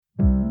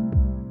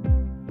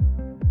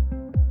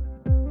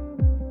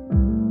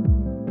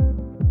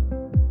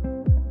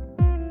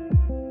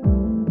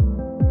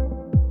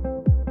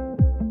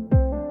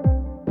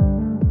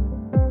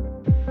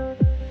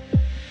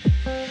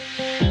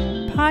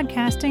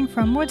Podcasting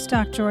from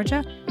Woodstock,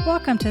 Georgia,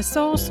 welcome to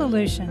Soul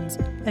Solutions,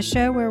 a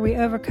show where we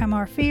overcome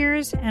our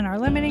fears and our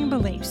limiting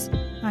beliefs.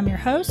 I'm your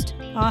host,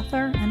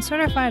 author, and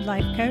certified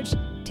life coach,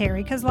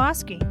 Terry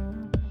Kozlowski.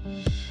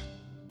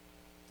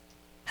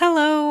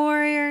 Hello,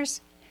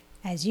 warriors!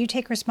 As you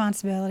take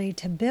responsibility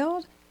to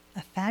build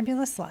a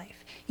fabulous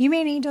life, you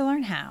may need to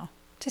learn how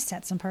to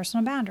set some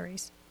personal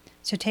boundaries.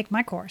 So take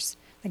my course,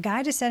 The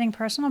Guide to Setting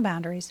Personal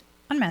Boundaries,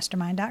 on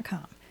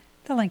mastermind.com.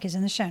 The link is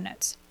in the show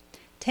notes.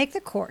 Take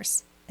the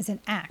course as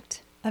an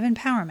act of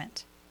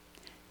empowerment.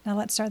 Now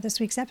let's start this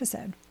week's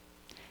episode.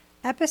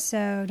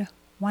 Episode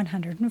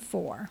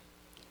 104.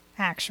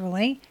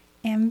 Actually,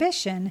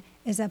 ambition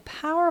is a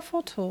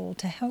powerful tool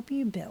to help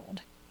you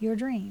build your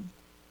dream.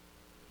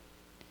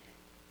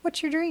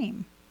 What's your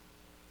dream?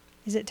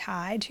 Is it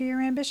tied to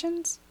your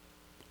ambitions?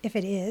 If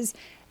it is,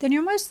 then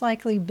you'll most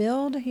likely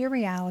build your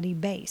reality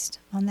based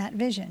on that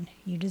vision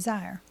you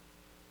desire.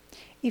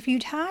 If you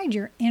tied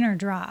your inner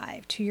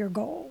drive to your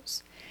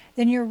goals,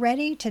 then you're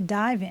ready to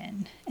dive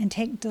in and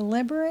take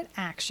deliberate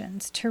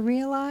actions to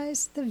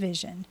realize the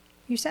vision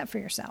you set for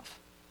yourself.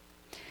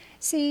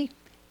 See,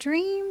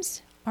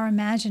 dreams are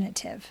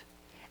imaginative,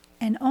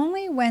 and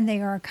only when they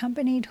are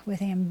accompanied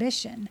with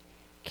ambition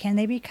can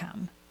they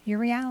become your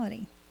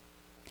reality.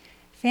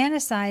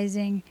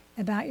 Fantasizing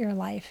about your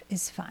life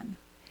is fun,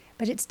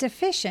 but it's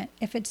deficient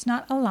if it's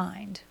not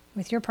aligned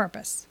with your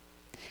purpose.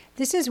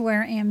 This is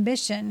where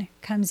ambition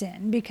comes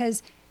in,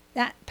 because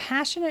that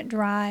passionate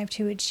drive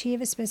to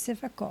achieve a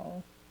specific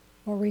goal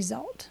or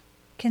result.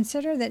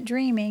 Consider that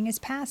dreaming is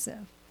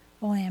passive,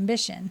 while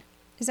ambition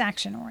is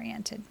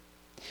action-oriented.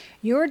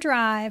 Your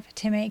drive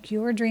to make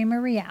your dream a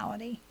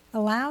reality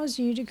allows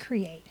you to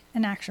create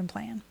an action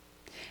plan.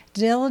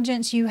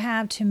 Diligence you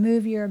have to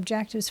move your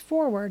objectives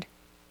forward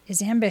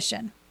is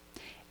ambition.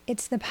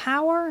 It's the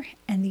power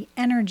and the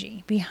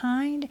energy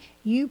behind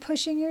you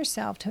pushing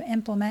yourself to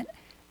implement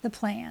the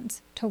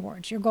plans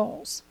towards your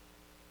goals.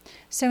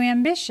 So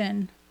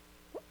ambition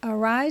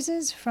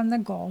arises from the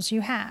goals you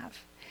have.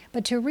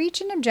 But to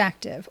reach an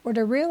objective or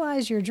to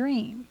realize your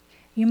dream,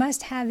 you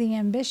must have the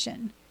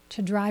ambition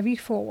to drive you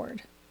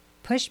forward,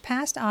 push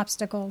past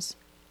obstacles,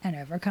 and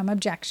overcome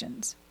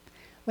objections.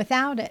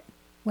 Without it,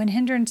 when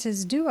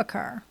hindrances do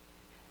occur,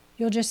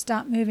 you'll just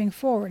stop moving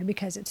forward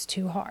because it's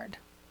too hard.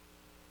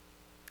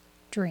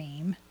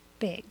 Dream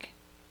big.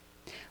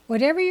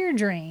 Whatever your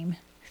dream,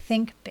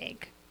 think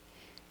big.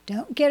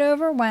 Don't get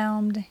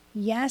overwhelmed.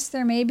 Yes,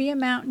 there may be a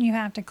mountain you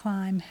have to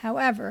climb.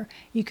 However,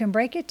 you can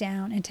break it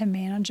down into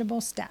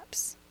manageable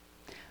steps.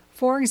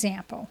 For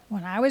example,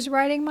 when I was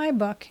writing my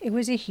book, it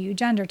was a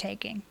huge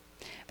undertaking.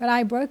 But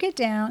I broke it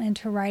down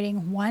into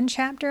writing one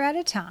chapter at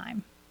a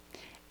time,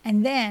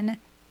 and then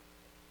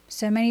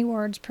so many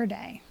words per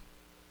day.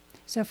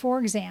 So for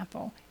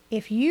example,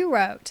 if you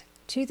wrote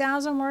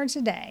 2,000 words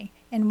a day,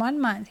 in 1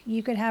 month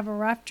you could have a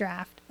rough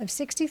draft of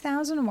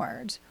 60,000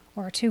 words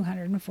or a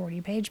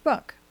 240-page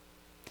book.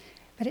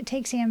 But it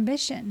takes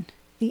ambition,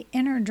 the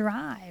inner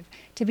drive,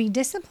 to be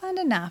disciplined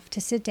enough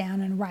to sit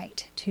down and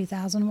write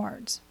 2,000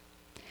 words.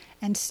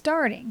 And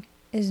starting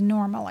is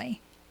normally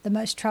the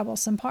most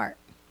troublesome part.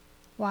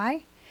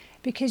 Why?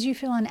 Because you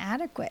feel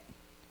inadequate,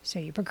 so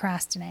you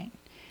procrastinate.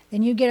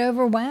 Then you get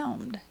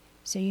overwhelmed,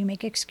 so you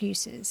make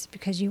excuses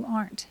because you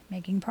aren't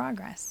making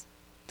progress.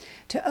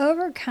 To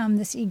overcome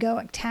this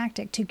egoic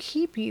tactic to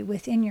keep you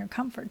within your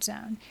comfort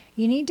zone,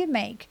 you need to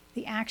make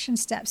the action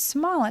steps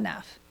small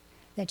enough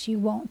that you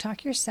won't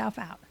talk yourself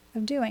out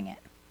of doing it.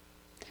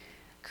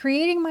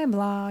 Creating my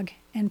blog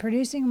and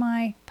producing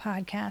my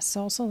podcast,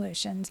 Soul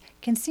Solutions,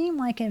 can seem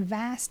like a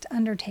vast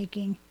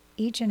undertaking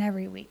each and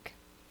every week.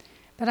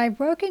 But I've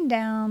broken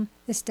down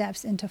the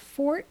steps into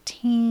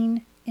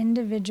 14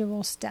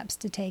 individual steps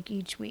to take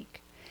each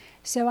week.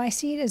 So I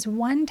see it as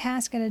one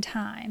task at a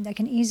time that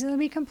can easily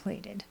be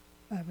completed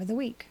over the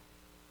week.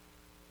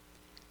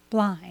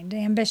 Blind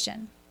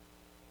ambition.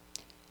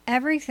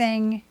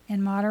 Everything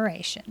in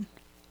moderation,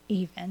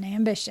 even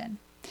ambition.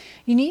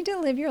 You need to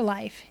live your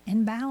life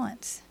in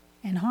balance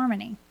and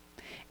harmony.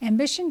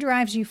 Ambition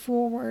drives you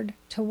forward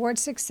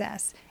towards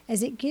success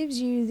as it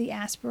gives you the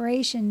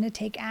aspiration to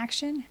take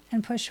action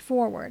and push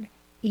forward,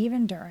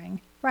 even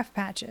during rough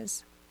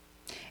patches.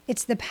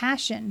 It's the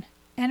passion,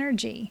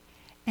 energy,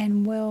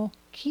 and will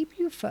keep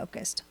you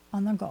focused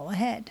on the goal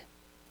ahead.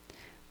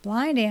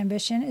 Blind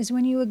ambition is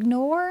when you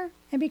ignore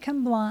and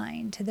become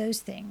blind to those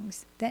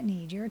things that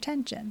need your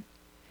attention.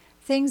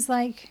 Things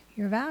like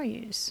your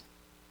values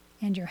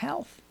and your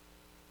health.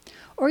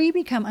 Or you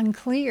become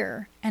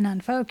unclear and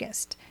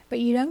unfocused, but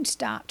you don't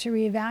stop to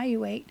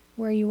reevaluate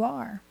where you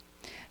are.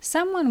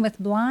 Someone with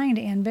blind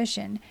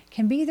ambition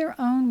can be their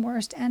own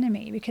worst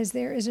enemy because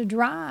there is a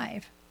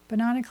drive, but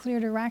not a clear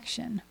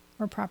direction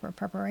or proper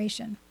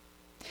preparation.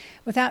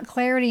 Without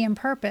clarity and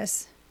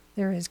purpose,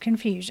 there is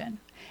confusion,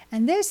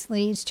 and this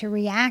leads to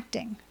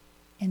reacting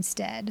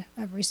instead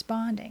of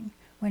responding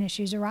when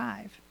issues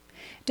arrive.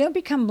 Don't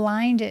become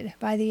blinded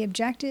by the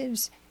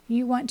objectives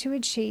you want to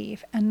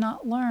achieve and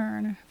not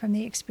learn from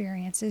the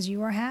experiences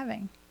you are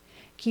having.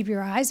 Keep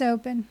your eyes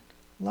open,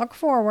 look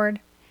forward,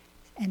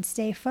 and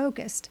stay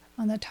focused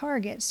on the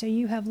target so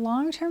you have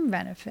long-term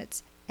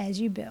benefits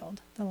as you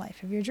build the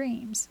life of your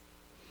dreams.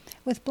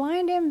 With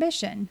blind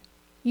ambition,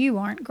 you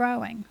aren't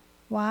growing.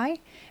 Why?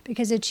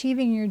 Because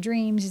achieving your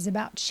dreams is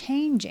about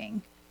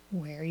changing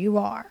where you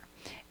are.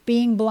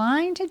 Being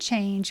blind to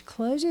change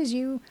closes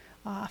you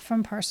off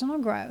from personal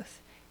growth,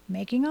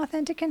 making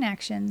authentic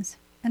connections,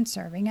 and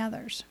serving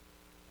others.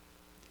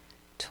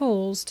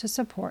 Tools to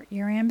support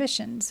your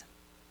ambitions.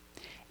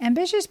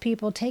 Ambitious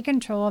people take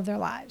control of their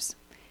lives.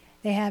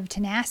 They have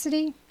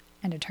tenacity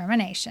and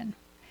determination.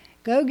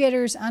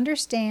 Go-getters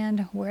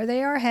understand where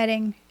they are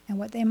heading and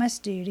what they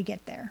must do to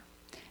get there.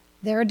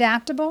 They're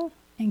adaptable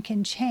and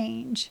can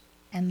change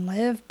and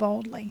live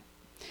boldly.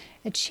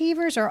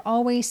 Achievers are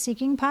always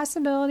seeking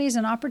possibilities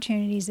and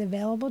opportunities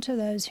available to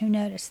those who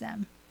notice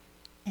them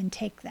and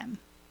take them.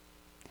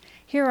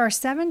 Here are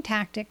 7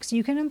 tactics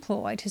you can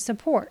employ to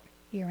support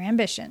your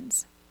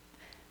ambitions.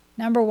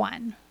 Number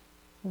 1,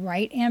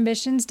 write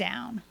ambitions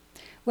down.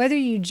 Whether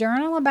you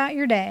journal about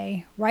your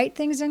day, write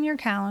things in your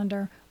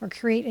calendar, or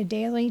create a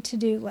daily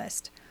to-do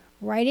list,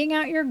 writing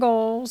out your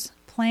goals,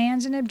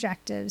 plans, and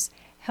objectives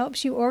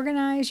helps you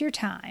organize your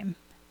time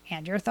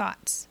and your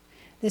thoughts.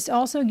 This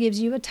also gives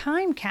you a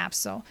time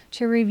capsule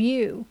to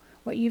review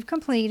what you've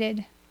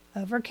completed,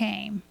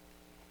 overcame,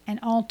 and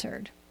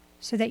altered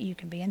so that you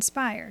can be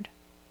inspired.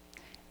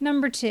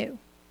 Number 2,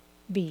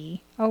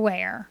 be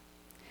aware.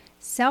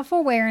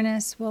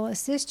 Self-awareness will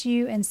assist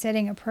you in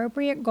setting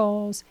appropriate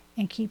goals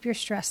and keep your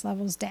stress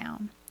levels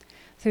down.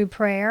 Through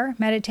prayer,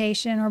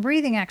 meditation, or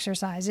breathing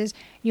exercises,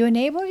 you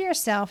enable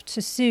yourself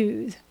to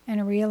soothe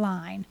and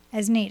realign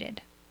as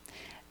needed.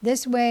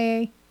 This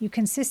way, you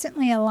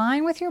consistently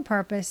align with your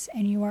purpose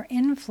and you are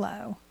in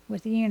flow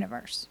with the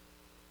universe.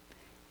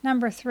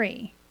 Number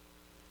 3,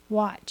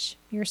 watch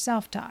your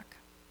self-talk.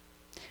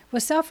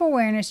 With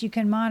self-awareness, you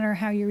can monitor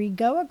how your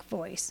egoic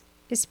voice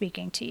is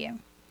speaking to you.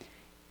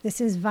 This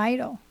is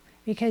vital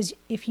because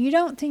if you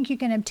don't think you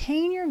can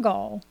obtain your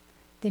goal,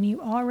 then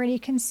you already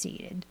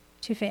conceded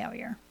to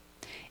failure.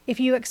 If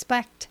you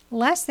expect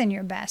less than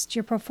your best,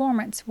 your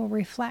performance will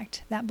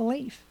reflect that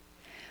belief.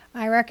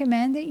 I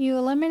recommend that you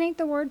eliminate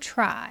the word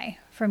try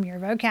from your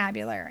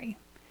vocabulary.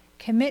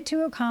 Commit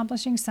to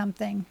accomplishing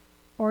something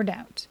or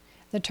don't.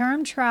 The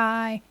term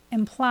try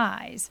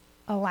implies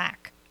a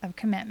lack of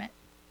commitment.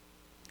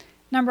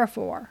 Number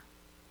 4,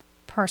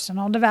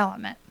 personal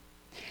development.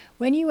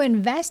 When you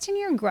invest in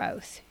your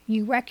growth,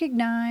 you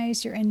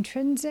recognize your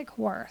intrinsic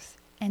worth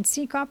and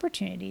seek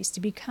opportunities to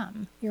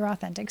become your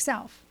authentic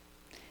self.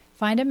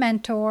 Find a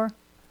mentor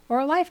or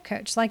a life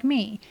coach like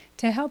me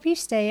to help you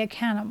stay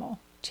accountable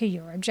to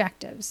your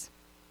objectives.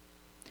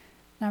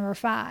 Number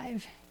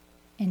 5,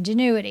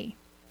 ingenuity.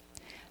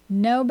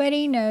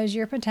 Nobody knows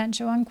your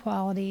potential and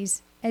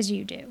qualities as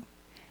you do.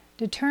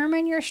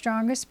 Determine your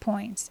strongest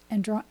points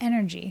and draw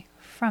energy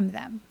from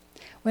them.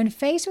 When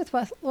faced with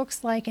what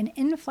looks like an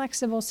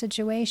inflexible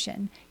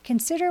situation,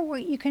 consider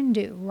what you can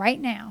do right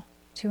now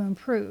to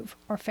improve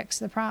or fix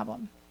the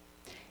problem.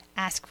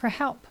 Ask for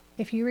help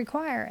if you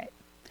require it.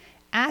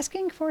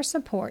 Asking for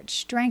support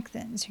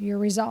strengthens your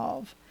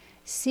resolve.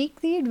 Seek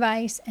the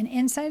advice and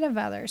insight of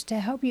others to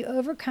help you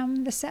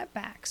overcome the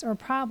setbacks or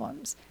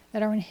problems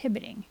that are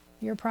inhibiting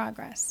your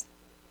progress.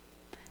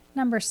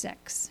 Number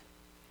 6,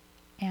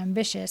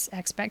 ambitious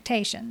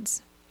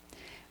expectations.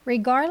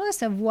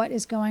 Regardless of what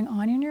is going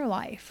on in your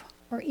life,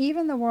 or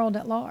even the world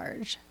at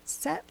large,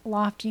 set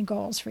lofty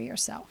goals for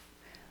yourself.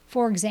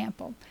 For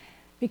example,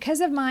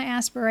 because of my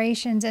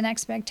aspirations and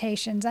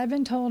expectations, I've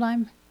been told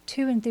I'm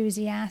too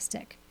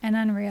enthusiastic and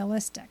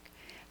unrealistic.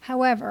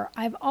 However,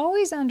 I've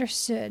always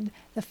understood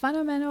the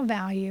fundamental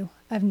value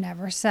of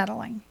never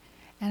settling,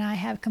 and I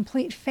have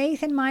complete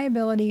faith in my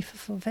ability to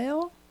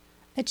fulfill,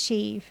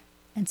 achieve,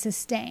 and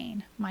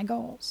sustain my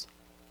goals.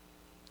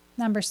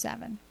 Number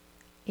 7,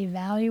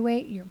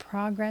 evaluate your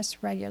progress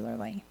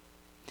regularly.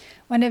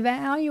 When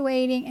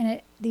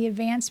evaluating the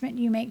advancement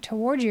you make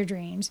toward your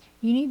dreams,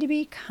 you need to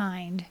be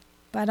kind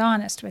but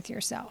honest with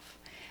yourself.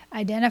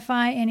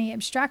 Identify any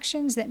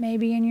obstructions that may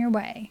be in your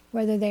way,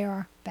 whether they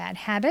are bad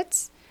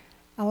habits,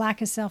 a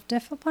lack of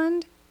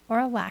self-discipline, or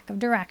a lack of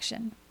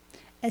direction.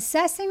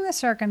 Assessing the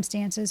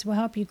circumstances will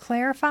help you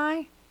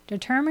clarify,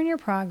 determine your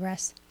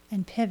progress,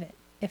 and pivot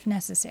if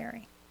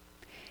necessary.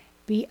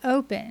 Be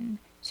open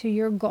to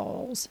your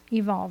goals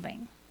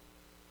evolving,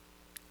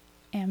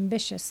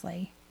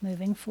 ambitiously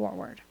moving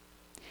forward.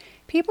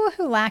 People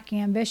who lack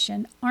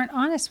ambition aren't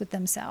honest with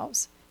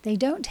themselves. They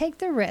don't take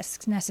the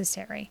risks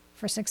necessary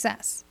for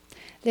success.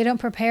 They don't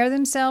prepare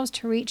themselves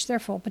to reach their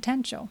full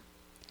potential.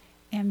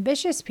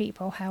 Ambitious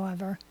people,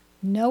 however,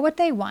 know what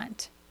they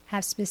want,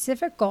 have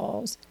specific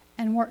goals,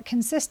 and work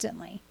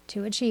consistently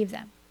to achieve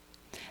them.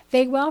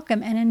 They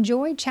welcome and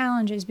enjoy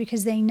challenges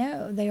because they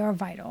know they are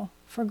vital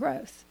for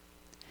growth.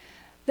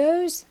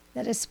 Those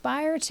that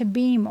aspire to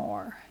be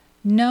more,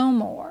 know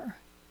more,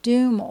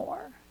 do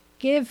more,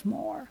 give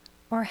more,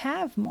 or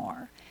have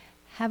more,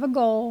 have a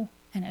goal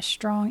and a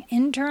strong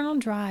internal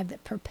drive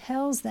that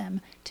propels them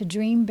to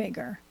dream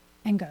bigger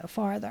and go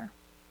farther.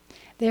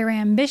 Their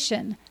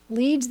ambition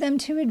leads them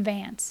to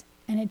advance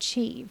and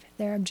achieve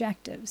their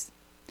objectives.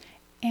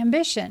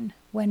 Ambition,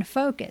 when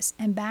focused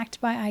and backed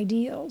by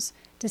ideals,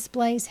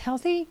 displays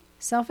healthy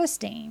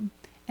self-esteem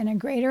and a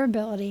greater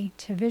ability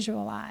to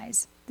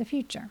visualize the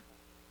future.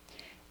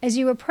 As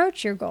you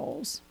approach your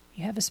goals,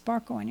 you have a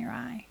sparkle in your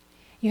eye.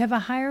 You have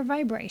a higher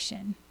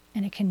vibration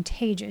and a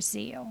contagious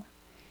zeal.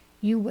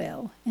 You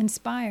will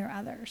inspire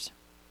others.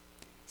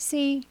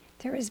 See,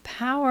 there is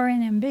power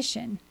in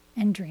ambition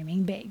and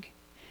dreaming big.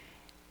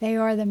 They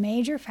are the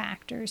major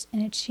factors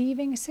in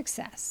achieving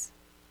success.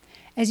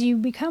 As you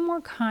become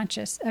more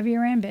conscious of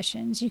your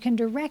ambitions, you can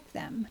direct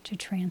them to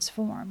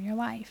transform your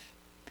life.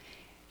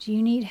 Do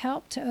you need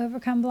help to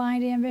overcome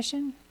blind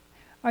ambition?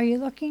 Are you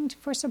looking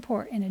for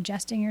support in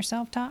adjusting your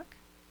self-talk?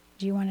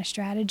 Do you want a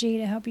strategy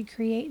to help you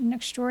create an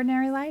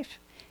extraordinary life?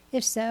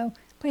 If so,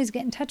 please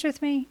get in touch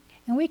with me,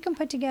 and we can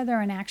put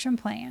together an action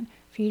plan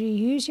for you to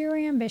use your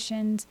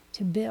ambitions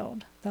to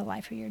build the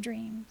life of your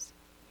dreams.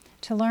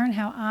 To learn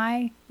how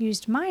I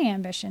used my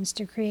ambitions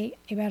to create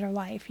a better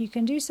life, you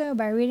can do so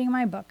by reading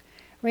my book,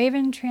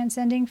 Raven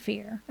Transcending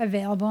Fear,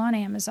 available on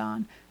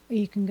Amazon, or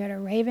you can go to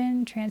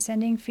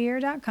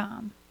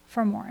raventranscendingfear.com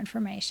for more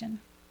information.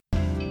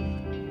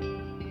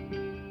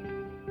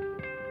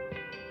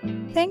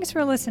 Thanks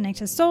for listening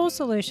to Soul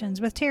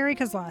Solutions with Terry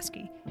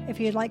Kozlowski. If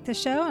you'd like the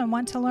show and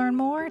want to learn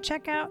more,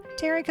 check out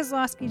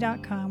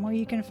terrykozlowski.com, where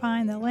you can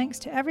find the links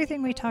to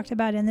everything we talked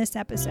about in this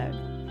episode.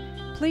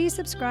 Please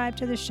subscribe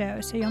to the show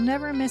so you'll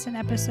never miss an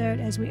episode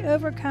as we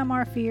overcome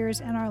our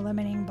fears and our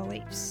limiting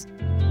beliefs.